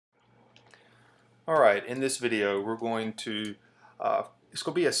Alright, in this video we're going to, it's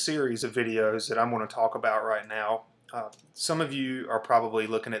going to be a series of videos that I'm going to talk about right now. Some of you are probably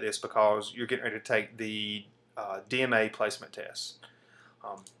looking at this because you're getting ready to take the DMA placement test.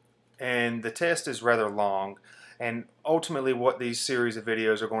 And the test is rather long, and ultimately what these series of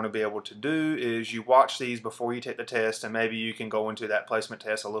videos are going to be able to do is you watch these before you take the test, and maybe you can go into that placement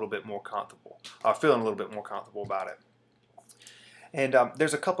test a little bit more comfortable, feeling a little bit more comfortable about it. And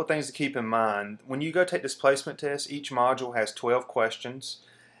there's a couple of things to keep in mind. When you go take this placement test, each module has 12 questions,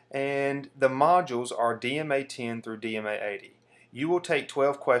 and the modules are DMA 10 through DMA 80. You will take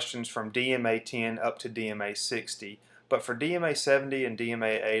 12 questions from DMA 10 up to DMA 60, but for DMA 70 and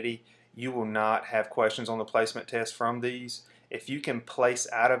DMA 80, you will not have questions on the placement test from these. If you can place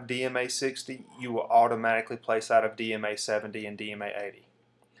out of DMA 60, you will automatically place out of DMA 70 and DMA 80.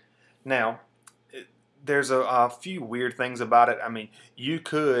 Now, there's a few weird things about it. I mean, you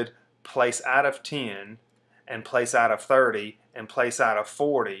could place out of 10 and place out of 30 and place out of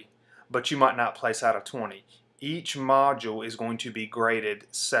 40, but you might not place out of 20. Each module is going to be graded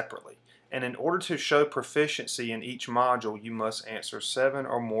separately. And in order to show proficiency in each module, you must answer 7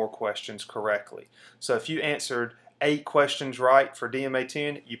 or more questions correctly. So if you answered 8 questions right for DMA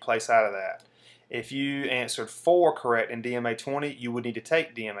 10, you place out of that. If you answered 4 correct in DMA 20, you would need to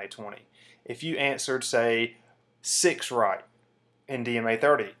take DMA 20. If you answered, say, 6 right in DMA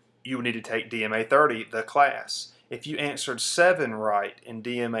 30, you would need to take DMA 30, the class. If you answered 7 right in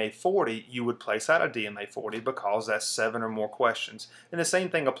DMA 40, you would place out of DMA 40 because that's 7 or more questions. And the same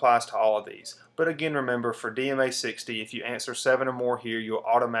thing applies to all of these. But again, remember, for DMA 60, if you answer 7 or more here, you'll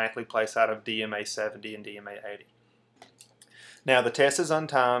automatically place out of DMA 70 and DMA 80. Now, the test is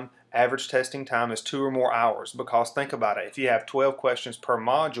untimed. Average testing time is 2 or more hours, because think about it. If you have 12 questions per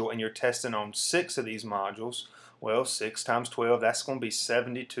module and you're testing on 6 of these modules, well, 6 times 12, that's going to be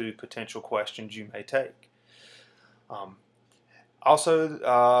 72 potential questions you may take.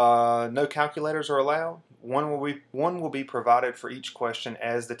 Also, no calculators are allowed. One will be provided for each question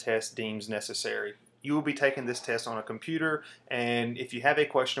as the test deems necessary. You will be taking this test on a computer, and if you have a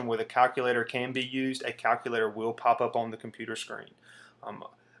question where the calculator can be used, a calculator will pop up on the computer screen.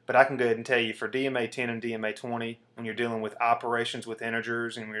 But I can go ahead and tell you, for DMA 10 and DMA 20, when you're dealing with operations with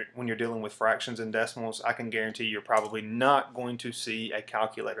integers and when you're dealing with fractions and decimals, I can guarantee you're probably not going to see a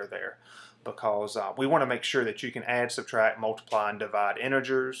calculator there, because we want to make sure that you can add, subtract, multiply, and divide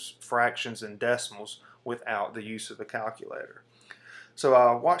integers, fractions, and decimals without the use of the calculator.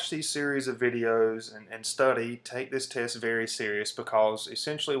 So watch these series of videos and study. Take this test very serious, because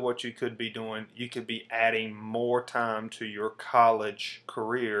essentially what you could be doing, you could be adding more time to your college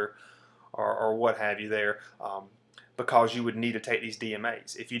career or what have you there, because you would need to take these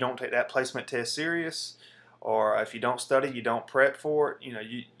DMAs. If you don't take that placement test serious, or if you don't study, you don't prep for it,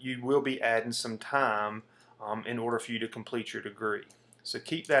 you will be adding some time in order for you to complete your degree. So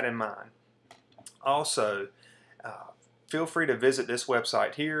keep that in mind. Also, feel free to visit this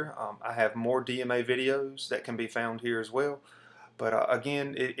website here. I have more DMA videos that can be found here as well. But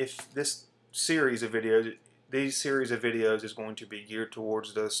again, if this series of videos, is going to be geared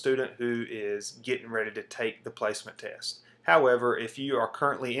towards the student who is getting ready to take the placement test. However, if you are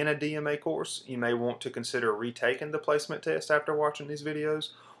currently in a DMA course, you may want to consider retaking the placement test after watching these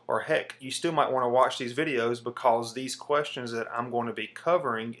videos. Or heck, you still might want to watch these videos, because these questions that I'm going to be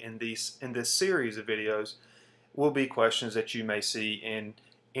covering in this series of videos will be questions that you may see in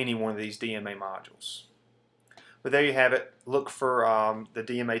any one of these DMA modules. But there you have it. Look for the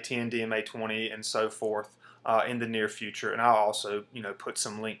DMA 10, DMA 20, and so forth in the near future. And I'll also, put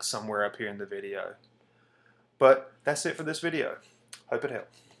some links somewhere up here in the video. But that's it for this video. Hope it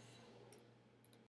helped.